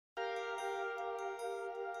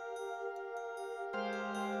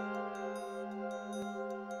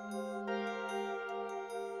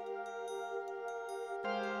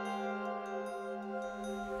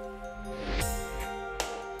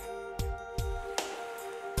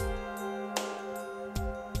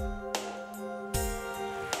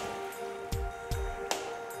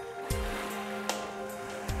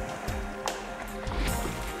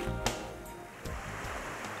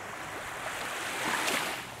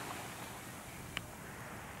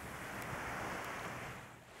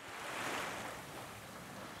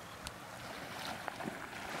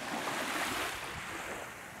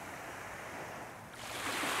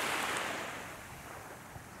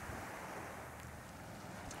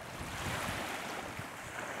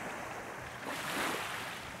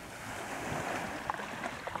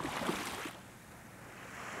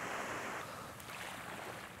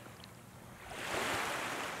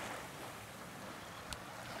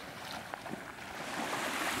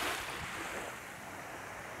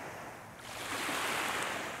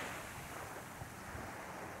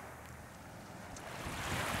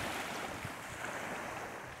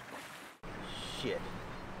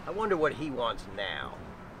I wonder what he wants now.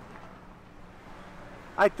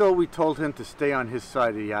 I thought we told him to stay on his side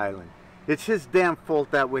of the island. It's his damn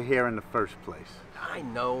fault that we're here in the first place. I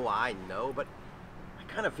know, but I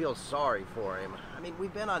kind of feel sorry for him. I mean,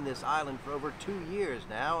 we've been on this island for over 2 years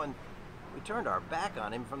now, and we turned our back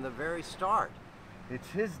on him from the very start. It's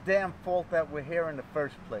his damn fault that we're here in the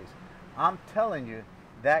first place. I'm telling you,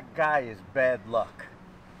 that guy is bad luck.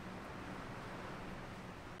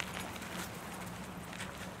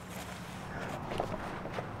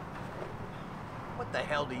 What the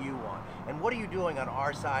hell do you want? And what are you doing on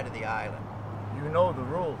our side of the island? You know the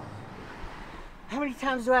rules. How many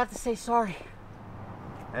times do I have to say sorry?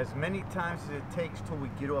 As many times as it takes till we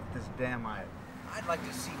get off this damn island. I'd like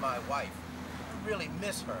to see my wife. I really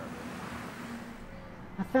miss her.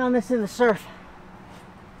 I found this in the surf.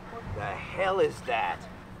 What the hell is that?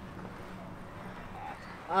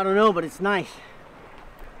 I don't know, but it's nice.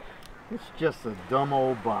 It's just a dumb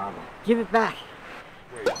old bottle. Give it back.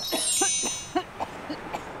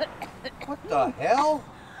 What the hell?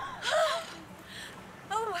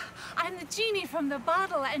 Oh, I'm the genie from the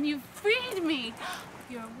bottle, and you freed me.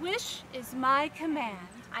 Your wish is my command.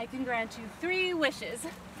 I can grant you 3 wishes.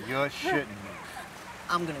 You're shitting me.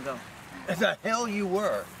 I'm gonna go. The hell you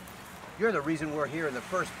were. You're the reason we're here in the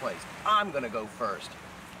first place. I'm gonna go first.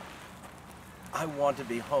 I want to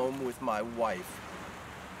be home with my wife.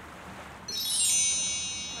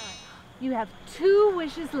 You have 2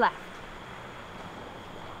 wishes left.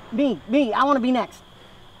 Me, I want to be next.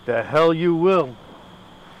 The hell you will.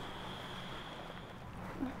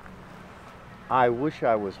 I wish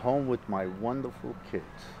I was home with my wonderful kids.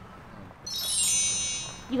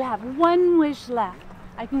 You have 1 wish left.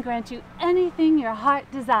 I can grant you anything your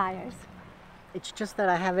heart desires. It's just that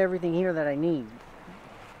I have everything here that I need.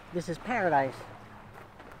 This is paradise.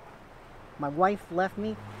 My wife left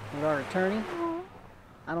me without returning. Aww.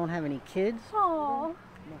 I don't have any kids. Aww.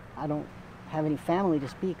 I don't have any family to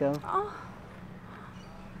speak of. Oh.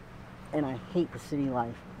 And I hate the city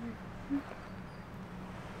life.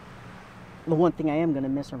 The one thing I am going to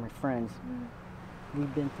miss are my friends.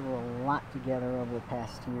 We've been through a lot together over the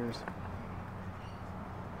past years.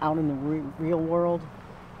 Out in the real world,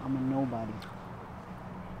 I'm a nobody.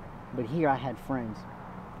 But here I had friends.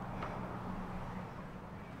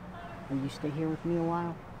 Will you stay here with me a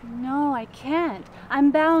while? No, I can't. I'm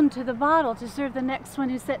bound to the bottle to serve the next one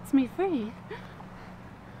who sets me free.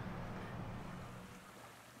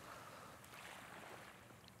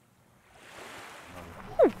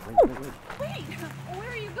 Wait, where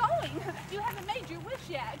are you going? You haven't made your wish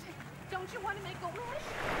yet. Don't you want to make a wish?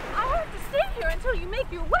 I have to stay here until you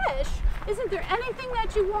make your wish. Isn't there anything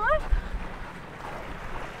that you want?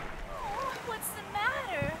 Oh, what's the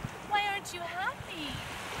matter? Why aren't you happy?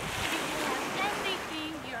 You can have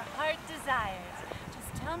anything your heart desires.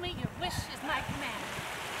 Just tell me your wish is my command.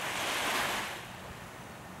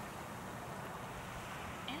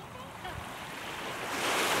 Anything?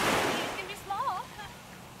 It can be small.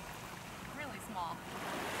 Really small.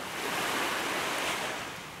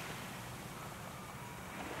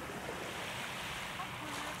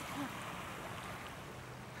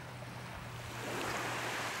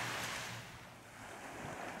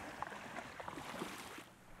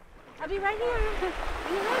 I'll be right here.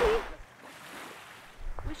 Are you ready?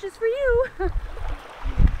 Wishes for you.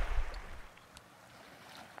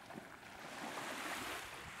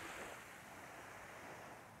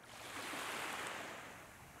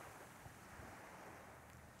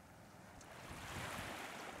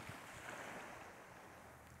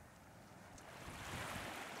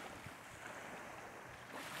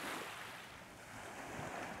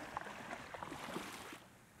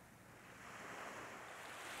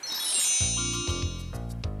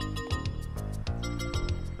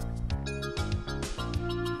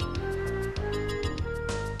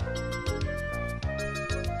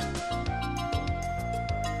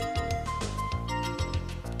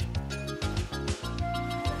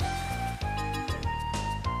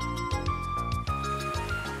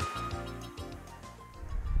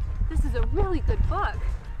 This is a really good book.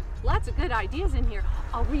 Lots of good ideas in here.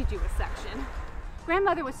 I'll read you a section.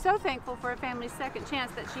 Grandmother was so thankful for her family's second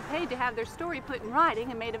chance that she paid to have their story put in writing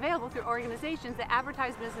and made available through organizations that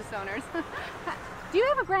advertise business owners. Do you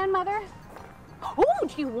have a grandmother? Oh,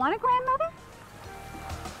 do you want a grandmother?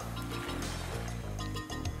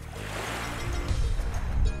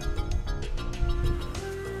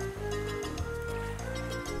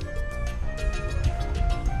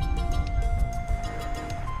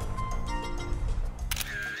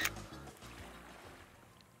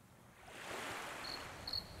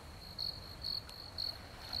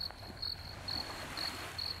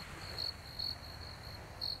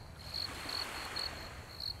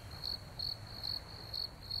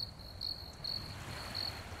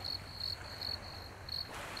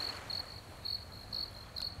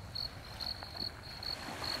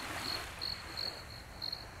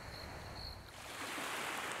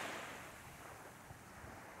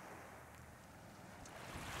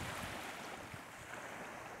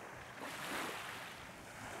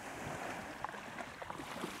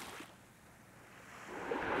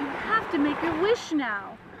 Your wish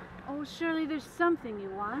now. Oh, surely there's something you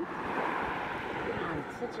want. God,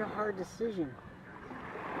 it's such a hard decision.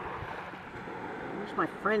 I wish my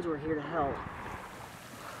friends were here to help.